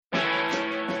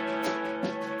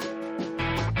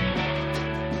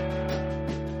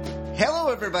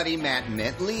Hello, everybody. Matt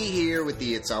Netley here with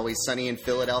the It's Always Sunny in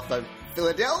Philadelphia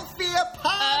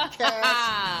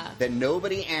podcast that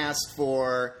nobody asked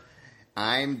for.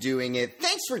 I'm doing it.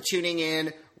 Thanks for tuning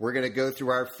in. We're going to go through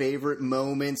our favorite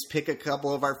moments, pick a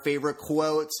couple of our favorite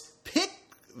quotes, pick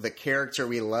the character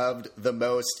we loved the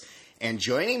most. And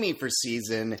joining me for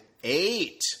season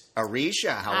 8,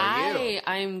 Arisha, how are you?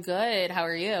 Hi, I'm good. How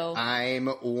are you? I'm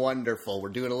wonderful. We're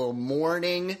doing a little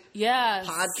morning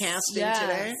podcasting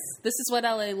today. This is what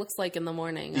LA looks like in the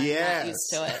morning. I'm not used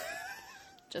to it.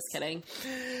 Just kidding.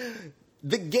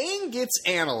 The gang gets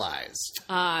analyzed.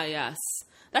 Yes.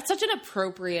 That's such an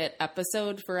appropriate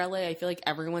episode for LA. I feel like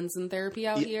everyone's in therapy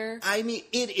out here. I mean,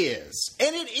 it is.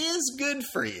 And it is good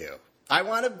for you.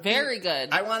 Very good.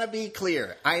 I want to be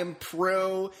clear. I am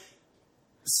pro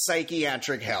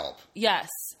psychiatric help. Yes,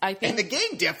 I think. And the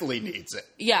gang definitely needs it.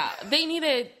 Yeah, they need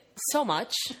it so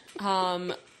much.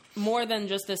 More than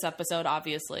just this episode,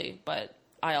 obviously, but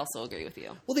I also agree with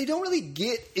you. Well, they don't really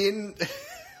get in.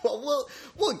 Well,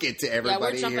 we'll get to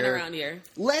everybody. Yeah, we're jumping around here.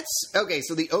 Okay,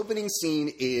 so the opening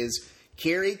scene is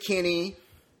Carrie Kinney.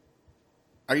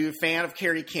 Are you a fan of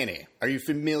Carrie Kinney? Are you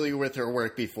familiar with her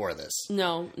work before this?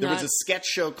 No. There was a sketch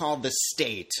show called The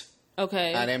State.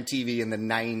 Okay. On MTV in the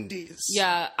 90s.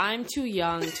 Yeah, I'm too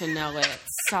young to know it.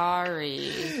 Sorry.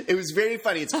 It was very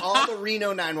funny. It's all the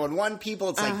Reno 911 people.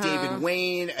 It's like David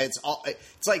Wayne. It's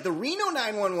like the Reno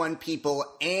 911 people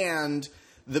and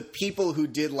the people who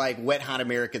did like Wet Hot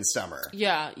American Summer.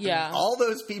 Yeah. All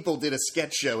those people did a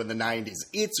sketch show in the 90s.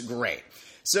 It's great.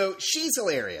 So she's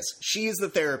hilarious. She is the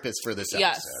therapist for this episode.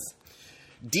 Yes.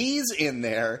 Dee's in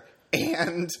there,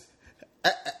 and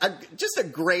just a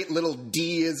great little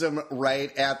deism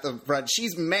right at the front.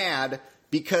 She's mad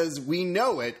because we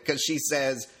know it, because she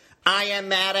says, "I am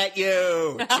mad at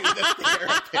you," to the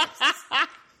therapist.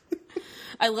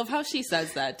 I love how she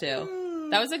says that, too.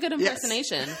 That was a good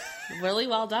impersonation. Yes. Really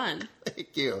well done.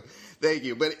 Thank you.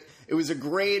 But it was a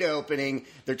great opening.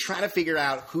 They're trying to figure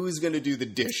out who's going to do the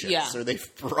dishes. Yeah. So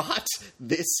they've brought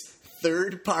this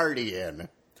third party in.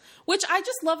 Which I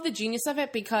just love the genius of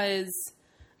it because,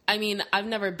 I mean, I've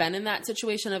never been in that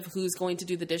situation of who's going to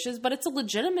do the dishes, but it's a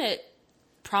legitimate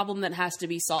problem that has to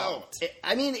be solved.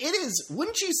 I mean, it is.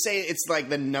 Wouldn't you say it's like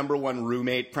the number one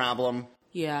roommate problem?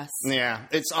 Yes. Yeah.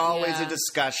 It's always a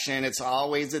discussion. It's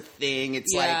always a thing.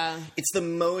 It's like, it's the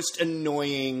most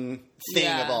annoying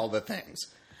thing of all the things.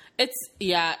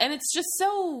 And it's just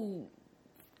so,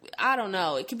 I don't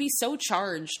know, it can be so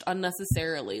charged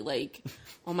unnecessarily, like,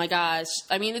 oh my gosh.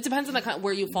 I mean, it depends on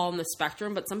where you fall on the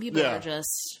spectrum, but some people are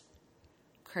just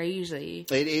crazy.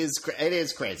 It is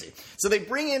crazy. So they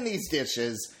bring in these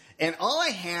dishes, and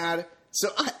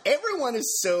everyone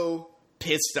is so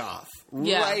pissed off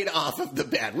right off of the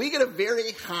bat. We get a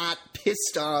very hot,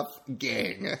 pissed off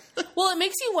gang. Well, it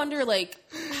makes you wonder, like,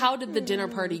 how did the dinner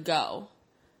party go?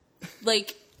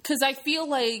 Like, because I feel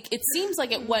like it seems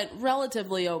like it went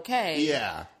relatively okay.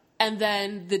 Yeah. And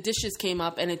then the dishes came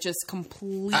up and it just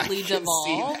completely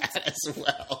devolved.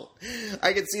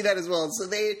 I can see that as well. So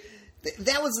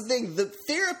that was the thing. The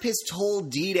therapist told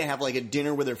Dee to have like a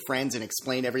dinner with her friends and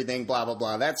explain everything, blah, blah,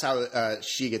 blah. That's how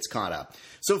she gets caught up.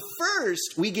 So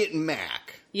first we get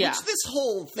Mac. Yeah. Which this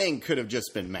whole thing could have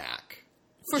just been Mac.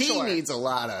 He needs a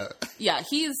lot of... Yeah,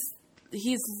 he's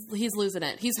losing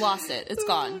it. He's lost it. It's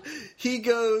gone. He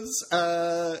goes,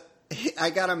 I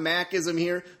got a Macism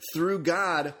here. Through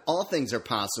God, all things are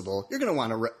possible. You're going to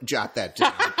want to jot that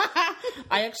down.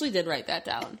 I actually did write that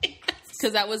down.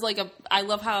 Because that was like I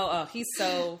love how he's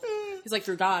like,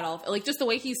 through God, like just the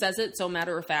way he says it so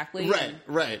matter-of-factly.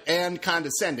 Right. And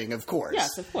condescending, of course.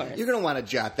 Yes, of course. You're going to want to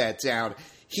jot that down.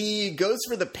 He goes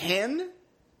for the pen.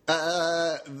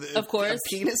 Of course.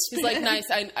 Penis He's pen. like,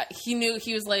 nice. He knew,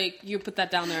 he was like, you put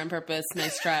that down there on purpose.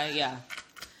 Nice try. Yeah.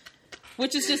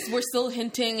 Which is just, we're still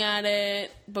hinting at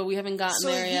it, but we haven't gotten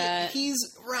there yet. He's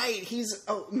right. He's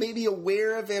maybe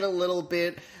aware of it a little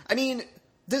bit. I mean,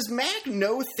 does Mac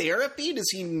know therapy? Does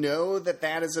he know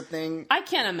that is a thing? I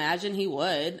can't imagine he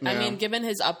would. No. I mean, given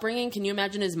his upbringing, can you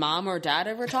imagine his mom or dad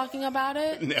ever talking about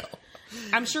it? No.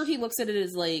 I'm sure he looks at it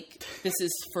as like, this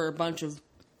is for a bunch of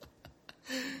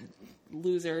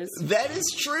losers. That is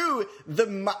true. The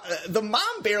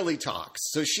mom barely talks,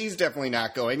 so she's definitely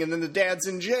not going, and then the dad's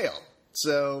in jail.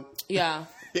 So yeah,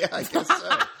 I guess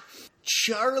so.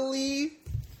 Charlie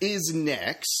is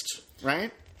next,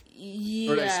 right?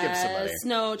 Yes. Or did I skip somebody?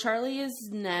 No, Charlie is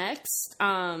next.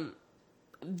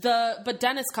 But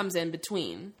Dennis comes in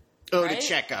between. Oh, right? to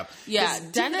check up. Yeah, 'Cause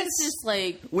Dennis is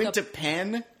like went to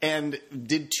Penn and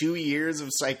did 2 years of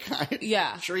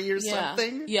psychiatry or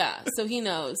something. Yeah, so he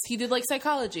knows. He did like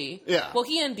psychology. Yeah. Well,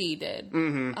 he and B did.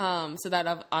 Mm-hmm. So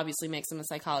that obviously makes him a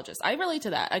psychologist. I relate to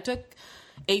that. I took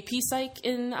AP Psych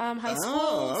in high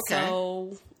school, okay.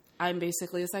 so I'm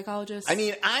basically a psychologist. I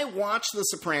mean, I watched The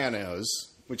Sopranos,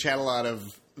 which had a lot of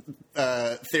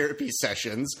therapy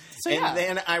sessions, and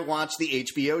then I watched the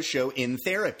HBO show In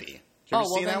Therapy. Did you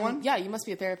ever see that one? Yeah, you must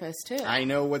be a therapist too. I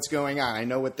know what's going on. I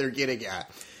know what they're getting at.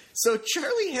 So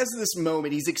Charlie has this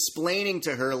moment. He's explaining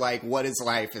to her, like, what his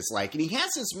life is like. And he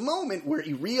has this moment where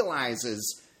he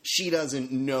realizes she doesn't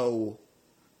know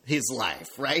his life,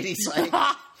 right? He's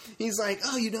like,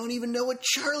 oh, you don't even know what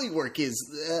Charlie work is.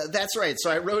 That's right.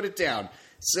 So I wrote it down.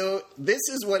 So this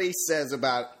is what he says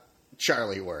about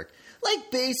Charlie work.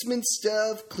 Like basement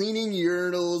stuff, cleaning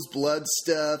urinals, blood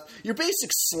stuff, your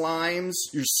basic slimes,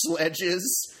 your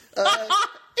sledges,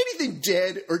 anything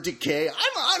dead or decay,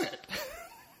 I'm on it.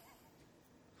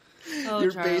 Oh,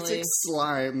 your Charlie. basic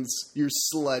slimes, your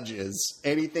sludges,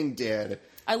 anything dead.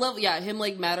 I love, him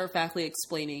like matter-of-factly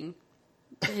explaining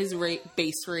his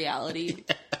base reality.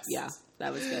 Yes. Yeah,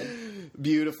 that was good.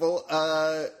 Beautiful.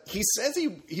 He says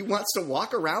he wants to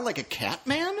walk around like a cat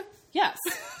man? Yes.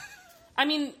 I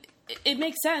mean, it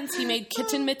makes sense. He made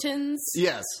kitten mittens.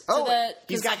 Yes. So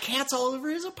he's got cats all over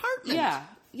his apartment.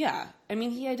 Yeah. I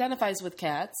mean, he identifies with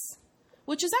cats,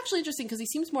 which is actually interesting because he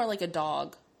seems more like a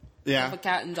dog. Yeah. Like a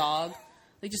cat and dog.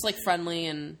 Like, just like friendly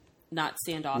and not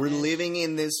standoffish. We're living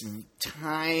in this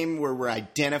time where we're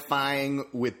identifying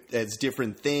as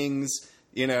different things.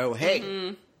 You know,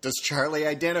 hey, does Charlie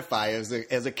identify as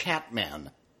a cat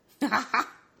man?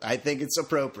 I think it's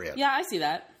appropriate. Yeah, I see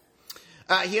that.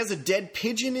 He has a dead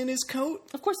pigeon in his coat.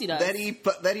 Of course he does. That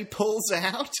he pulls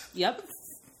out. Yep.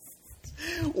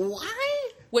 Why?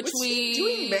 Which Was he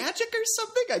doing magic or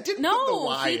something? I didn't put the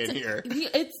why in here.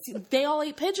 They all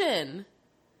ate pigeon.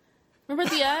 Remember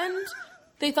at the end?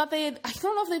 They thought I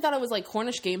don't know if they thought it was like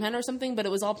Cornish game hen or something, but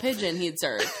it was all pigeon he had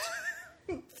served.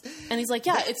 And he's like,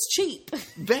 yeah, it's cheap.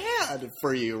 Bad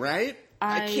for you, right?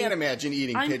 I can't imagine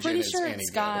eating pigeon. I'm pretty sure any it's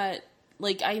good. got,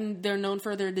 like, they're known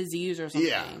for their disease or something.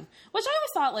 Yeah. Which I always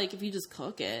thought, like, if you just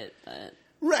cook it, but...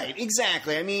 Right,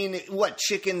 exactly. I mean, what,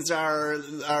 chickens are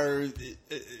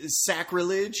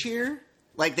sacrilege here?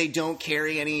 Like they don't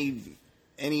carry any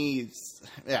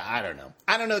yeah, I don't know.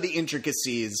 I don't know the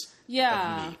intricacies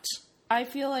of meat. I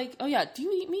feel like, do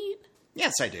you eat meat?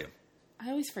 Yes, I do.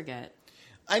 I always forget.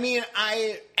 I mean,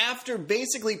 after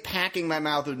basically packing my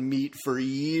mouth with meat for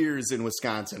years in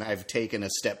Wisconsin, I've taken a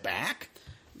step back.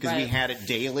 Because we had it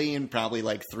daily and probably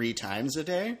like 3 times a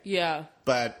day. Yeah.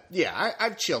 But, yeah,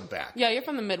 I've chilled back. Yeah, you're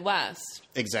from the Midwest.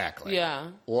 Exactly. Yeah.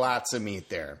 Lots of meat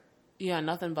there. Yeah,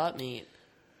 nothing but meat.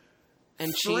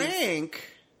 And Frank,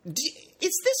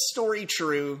 is this story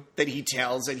true that he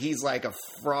tells that he's like a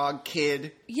frog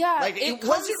kid? Yeah. Like,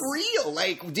 was it real?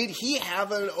 Like, did he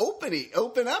have an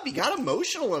open up? He got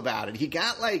emotional about it. He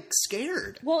got, like,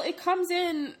 scared. Well, it comes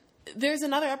in... There's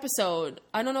another episode.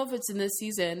 I don't know if it's in this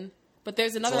season... But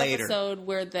there's another episode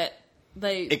where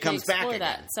they comes back explore again.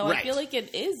 that. So I feel like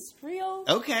it is real.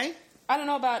 Okay. I don't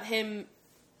know about him.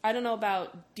 I don't know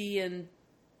about Dee and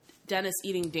Dennis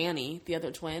eating Danny, the other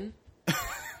twin.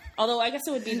 Although I guess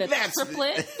it would be the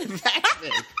triplet. That's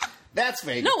fake. That's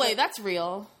fake. No way, that's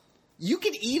real. You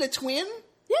can eat a twin?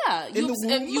 Yeah. In the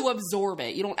womb? You absorb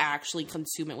it. You don't actually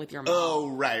consume it with your mouth. Oh,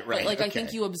 right. Like, I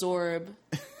think you absorb...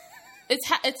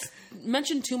 It's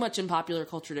mentioned too much in popular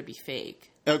culture to be fake.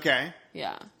 Okay.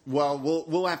 Yeah. Well,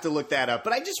 we'll have to look that up.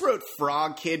 But I just wrote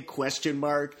frog kid ?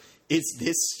 Is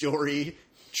this story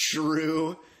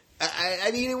true? I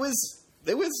mean, it was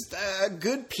a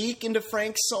good peek into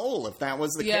Frank's soul, if that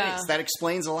was the case. That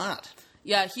explains a lot.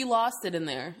 Yeah, he lost it in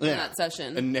there in that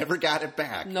session. And never got it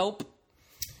back. Nope.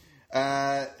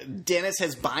 Dennis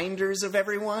has binders of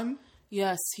everyone?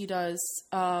 Yes, he does.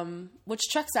 Which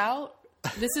checks out.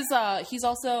 This is he's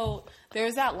also,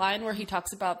 there's that line where he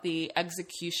talks about the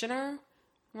executioner.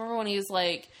 Remember when he's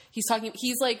like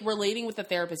relating with the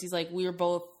therapist. He's like, we're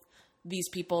both these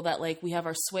people that like, we have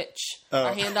our switch,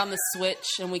 our hand on the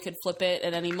switch, and we could flip it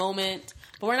at any moment,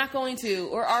 but we're not going to,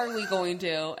 or are we going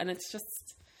to? And it's just,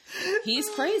 he's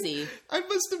crazy. I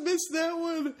must have missed that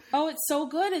one. Oh, it's so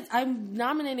good. I'm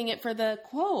nominating it for the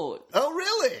quote. Oh,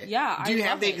 really? Yeah. Do you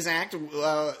have the exact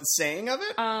saying of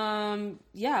it?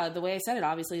 Yeah, the way I said it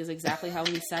obviously is exactly how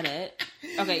he said it.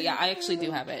 Okay, yeah, I actually do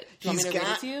have it. Do you want me to read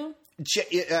it to you?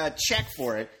 Check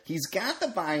for it. He's got the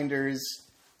binders.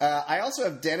 I also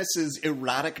have Dennis's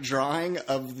erotic drawing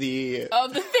of the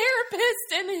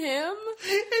therapist and him.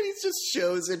 And he just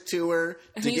shows it to her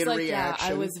And to he's get a like, reaction.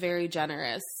 yeah, I was very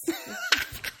generous.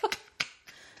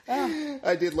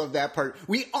 I did love that part.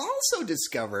 We also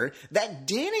discover that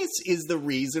Dennis is the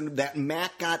reason that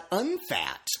Mac got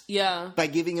unfat Yeah. by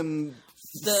giving him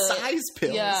The size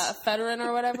pills. Yeah, ephedrine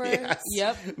or whatever. Yes.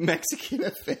 Yep. Mexican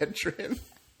ephedrine.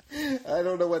 I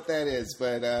don't know what that is,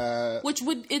 but Which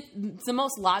it's the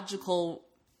most logical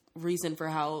reason for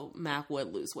how Mac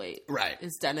would lose weight. Right.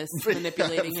 Is Dennis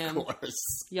manipulating him. Of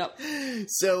course. Yep.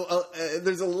 So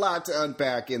there's a lot to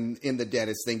unpack in the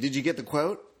Dennis thing. Did you get the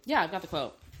quote? Yeah, I've got the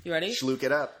quote. You ready? Schluck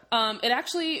it up.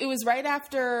 It was right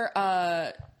after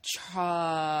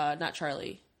not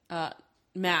Charlie.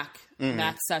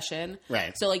 Mac's session.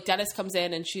 Right. So like Dennis comes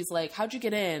in and she's like, "How'd you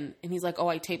get in?" And he's like, "Oh,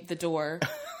 I taped the door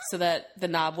so that the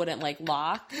knob wouldn't like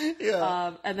lock."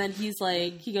 Yeah. And then he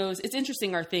goes, "It's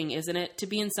interesting our thing, isn't it? To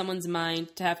be in someone's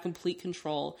mind, to have complete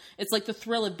control. It's like the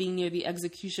thrill of being near the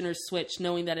executioner's switch,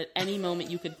 knowing that at any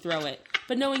moment you could throw it,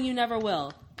 but knowing you never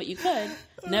will. But you could.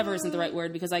 Never isn't the right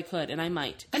word because I could and I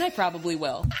might and I probably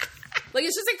will." Like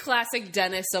it's just a classic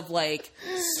Dennis of like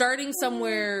starting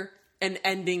somewhere and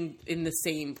ending in the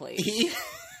same place.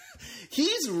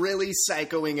 He's really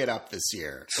psychoing it up this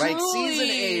year. Like Truly, season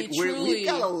 8, truly. we've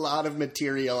got a lot of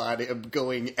material on him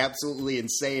going absolutely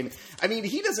insane. I mean,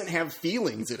 he doesn't have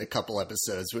feelings in a couple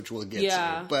episodes, which we'll get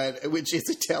to, but which is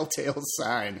a telltale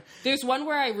sign. There's one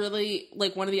where I really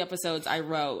like one of the episodes I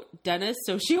wrote Dennis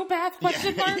sociopath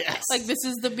question mark. Yes. Like this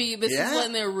is the beat. This is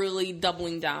when they're really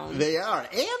doubling down. They are,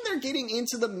 and they're getting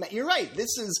into the. You're right.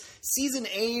 This is season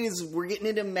 8. We're getting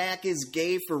into Mac is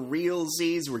gay for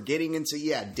realsies. We're getting into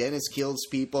Dennis kills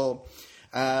people.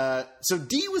 So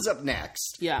Dee was up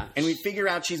next. Yeah. And we figure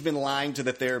out she's been lying to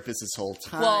the therapist this whole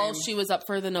time. Well, she was up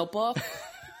for The Notebook,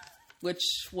 which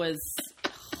was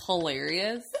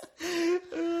hilarious.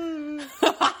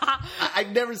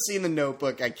 I've never seen The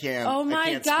Notebook. I can't. Oh my I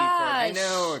can't speak for it. I gosh.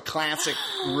 know, a classic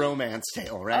romance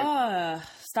tale, right?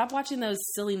 Stop watching those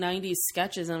silly 90s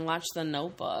sketches and watch The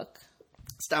Notebook.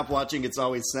 Stop watching It's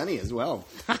Always Sunny as well.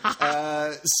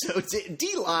 So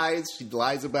Dee lies. She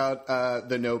lies about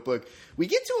The Notebook. We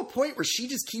get to a point where she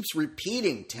just keeps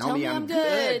repeating, Tell me I'm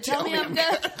good. Tell me I'm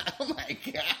good. Oh my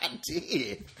God,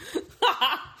 Dee.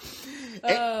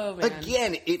 Oh, man.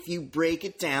 Again, if you break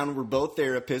it down, we're both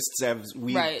therapists, as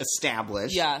we've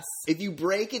established. Yes. If you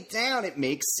break it down, it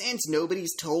makes sense.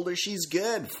 Nobody's told her she's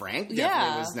good. Frank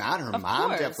definitely was not. Her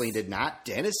mom definitely did not.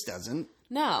 Dennis doesn't.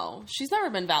 No, she's never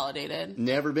been validated.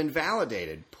 Never been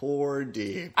validated. Poor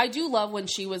Dee. I do love when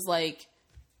she was like,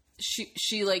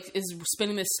 she like is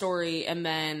spinning this story, and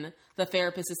then the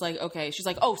therapist is like, okay, she's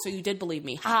like, oh, so you did believe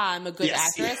me? Ha, I'm a good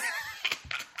actress.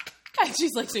 And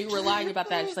she's like, so you were lying about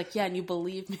that? She's like, yeah, and you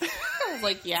believe me. I was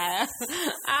like, yeah.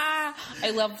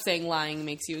 I love saying lying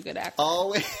makes you a good actor.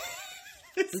 Always.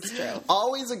 It's true.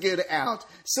 Always a good out.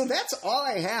 So that's all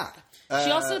I had.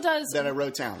 She also does that I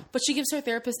wrote down. But she gives her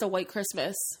therapist a white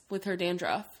Christmas with her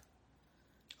dandruff.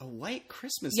 A white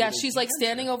Christmas? Yeah, she's like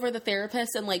standing over the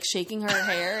therapist and like shaking her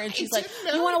hair, and she's like,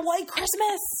 "You want a white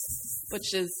Christmas?"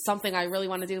 Which is something I really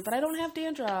want to do, but I don't have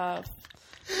dandruff.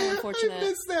 How unfortunate. I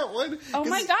missed that one. Oh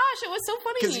my gosh, it was so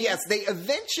funny. Because yes, they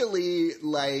eventually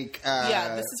like.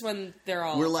 Yeah, this is when they're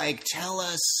all. We're like, tell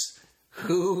us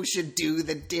who should do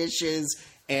the dishes.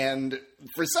 And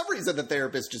for some reason, the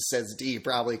therapist just says Dee,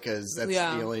 probably because that's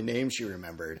the only name she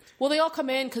remembered. Well, they all come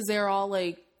in because they're all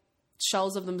like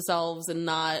shells of themselves and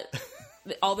not.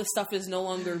 All this stuff is no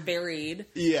longer buried.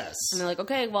 Yes. And they're like,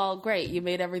 okay, well, great. You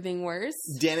made everything worse.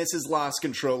 Dennis has lost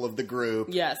control of the group.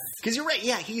 Yes. Because you're right.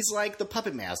 Yeah, he's like the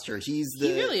puppet master. He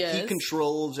really is. He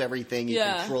controls everything. He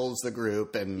controls the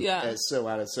group and so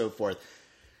on and so forth.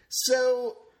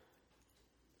 So,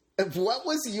 what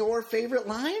was your favorite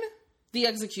line? The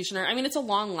executioner. I mean, it's a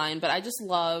long line, but I just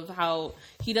love how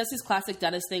he does his classic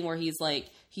Dennis thing where he's like,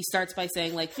 he starts by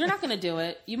saying, like, you're not going to do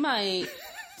it. You might.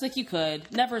 It's like, you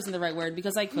could. Never isn't the right word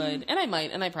because I could. And I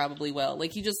might. And I probably will.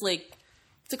 Like, he just, like,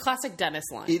 it's a classic Dennis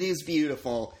line. It is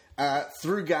beautiful.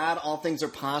 Through God, all things are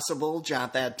possible.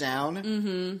 Jot that down.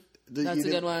 Mm-hmm. That's a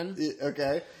good one.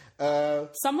 Okay.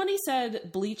 Somebody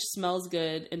said bleach smells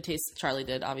good and tastes. Charlie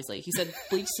did, obviously. He said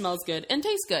bleach smells good and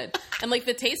tastes good. And like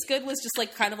the taste good was just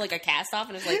like kind of like a cast off,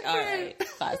 and it's like, all right,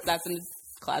 that's in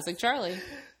classic Charlie.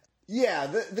 Yeah,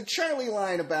 the Charlie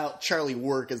line about Charlie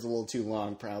work is a little too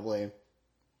long, probably.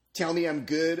 Tell me I'm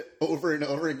good over and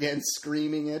over again,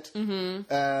 screaming it.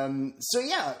 Mm-hmm. So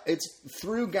yeah, it's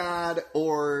Through God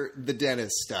or the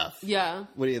Dennis stuff. Yeah.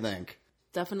 What do you think?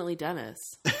 Definitely Dennis.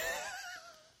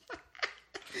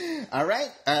 All right.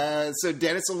 So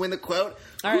Dennis will win the quote.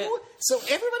 All right. So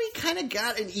everybody kind of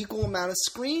got an equal amount of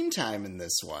screen time in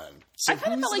this one. So I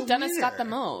kind of felt like Dennis got the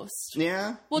most.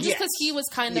 Yeah? Well, just because he was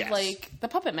kind of Yes. like the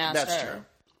puppet master. That's true.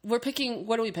 We're picking,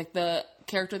 what do we pick? The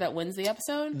character that wins the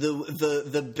episode?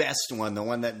 The best one, the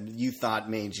one that you thought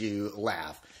made you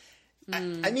laugh. I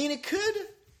mean, it could.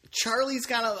 Charlie's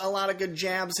got a lot of good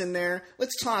jabs in there.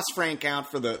 Let's toss Frank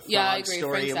out for the frog Yeah, I agree.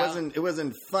 story. Frank's It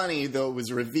wasn't funny, though it was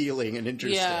revealing and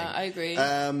interesting. Yeah, I agree.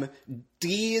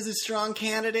 D is a strong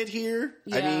candidate here.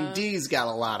 I Yeah. mean, D's got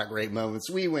a lot of great moments.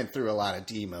 We went through a lot of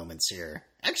D moments here.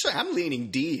 Actually, I'm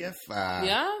leaning D if...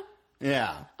 Yeah?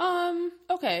 Yeah.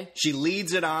 Okay. She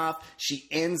leads it off. She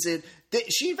ends it.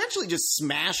 She eventually just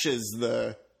smashes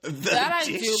the That I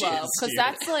dishes, do love. Because dude.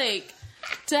 that's like,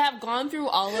 to have gone through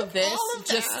all of this All of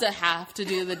just that. to have to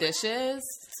do the dishes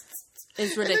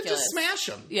is And then ridiculous. just smash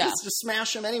them. Yeah. Just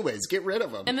smash them anyways. Get rid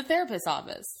of them. In the therapist's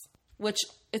office, which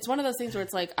it's one of those things where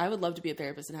it's like, I would love to be a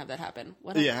therapist and have that happen.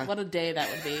 What a day that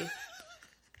would be.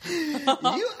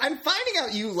 I'm finding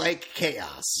out you like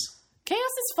chaos. Chaos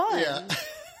is fun. Yeah.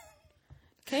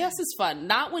 Chaos is fun.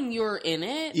 Not when you're in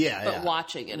it, Yeah, but yeah.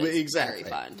 watching it is Exactly. very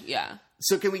fun. Yeah.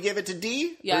 So can we give it to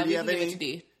D? Yeah, Or do we you can have give it any? to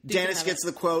D. D can Dennis have gets it.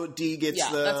 the quote. D gets Yeah,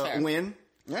 that's the fair. win.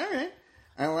 All right.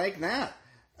 I like that.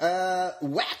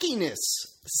 Wackiness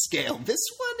scale. This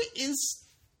one is...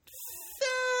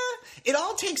 it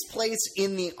all takes place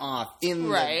in the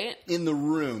Right. in the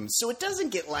room, so it doesn't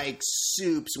get like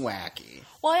soups wacky.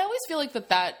 Well, I always feel like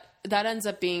that ends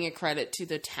up being a credit to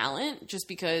the talent, just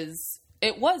because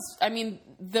it was. I mean,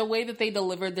 the way that they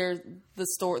delivered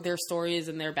their stories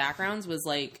and their backgrounds was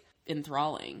like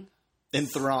enthralling.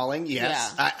 Enthralling,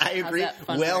 yes, Yeah. I agree. that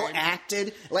fun Well word?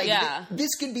 acted. Like Yeah.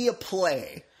 this could be a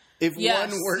play if Yes.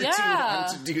 one were to Yeah.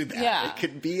 want to do that. Yeah. It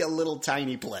could be a little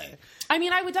tiny play. I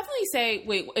mean, I would definitely say,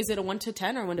 wait, is it a 1 to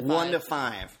 10 or 1 to 5? 1 to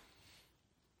 5.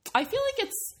 I feel like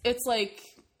it's like,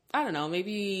 I don't know,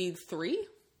 maybe 3.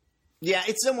 Yeah,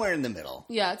 it's somewhere in the middle.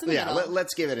 Yeah, it's in the middle.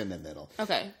 Let's give it in the middle.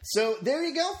 Okay. So there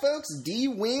you go, folks. D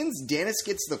wins. Dennis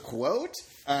gets the quote.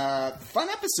 Fun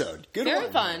episode. Good one.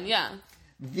 Very fun. Yeah.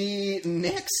 The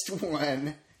next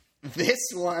one, this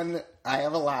one, I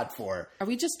have a lot for. Are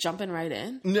we just jumping right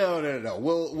in? No.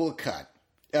 We'll cut.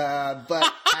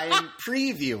 But I am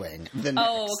previewing the next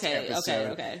Oh, okay,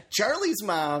 episode. okay. Charlie's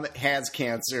mom has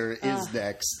cancer is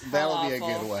next. That'll be a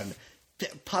awful. good one.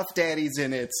 Puff Daddy's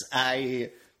in it.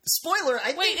 Spoiler,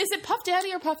 I Wait, is it Puff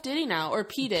Daddy or Puff Diddy now? Or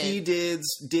P. think Diddy?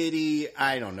 P-Dids, Diddy,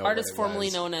 I don't know Artist what it formerly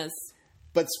was. known as...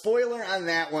 But spoiler on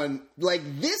that one, like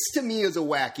this to me is a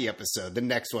wacky episode, the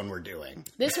next one we're doing.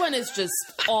 This one is just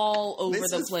all over This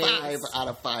the is place. 5 out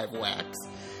of 5 whacks.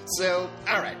 So,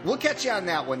 alright, we'll catch you on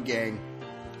that one, gang.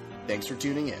 Thanks for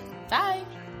tuning in. Bye.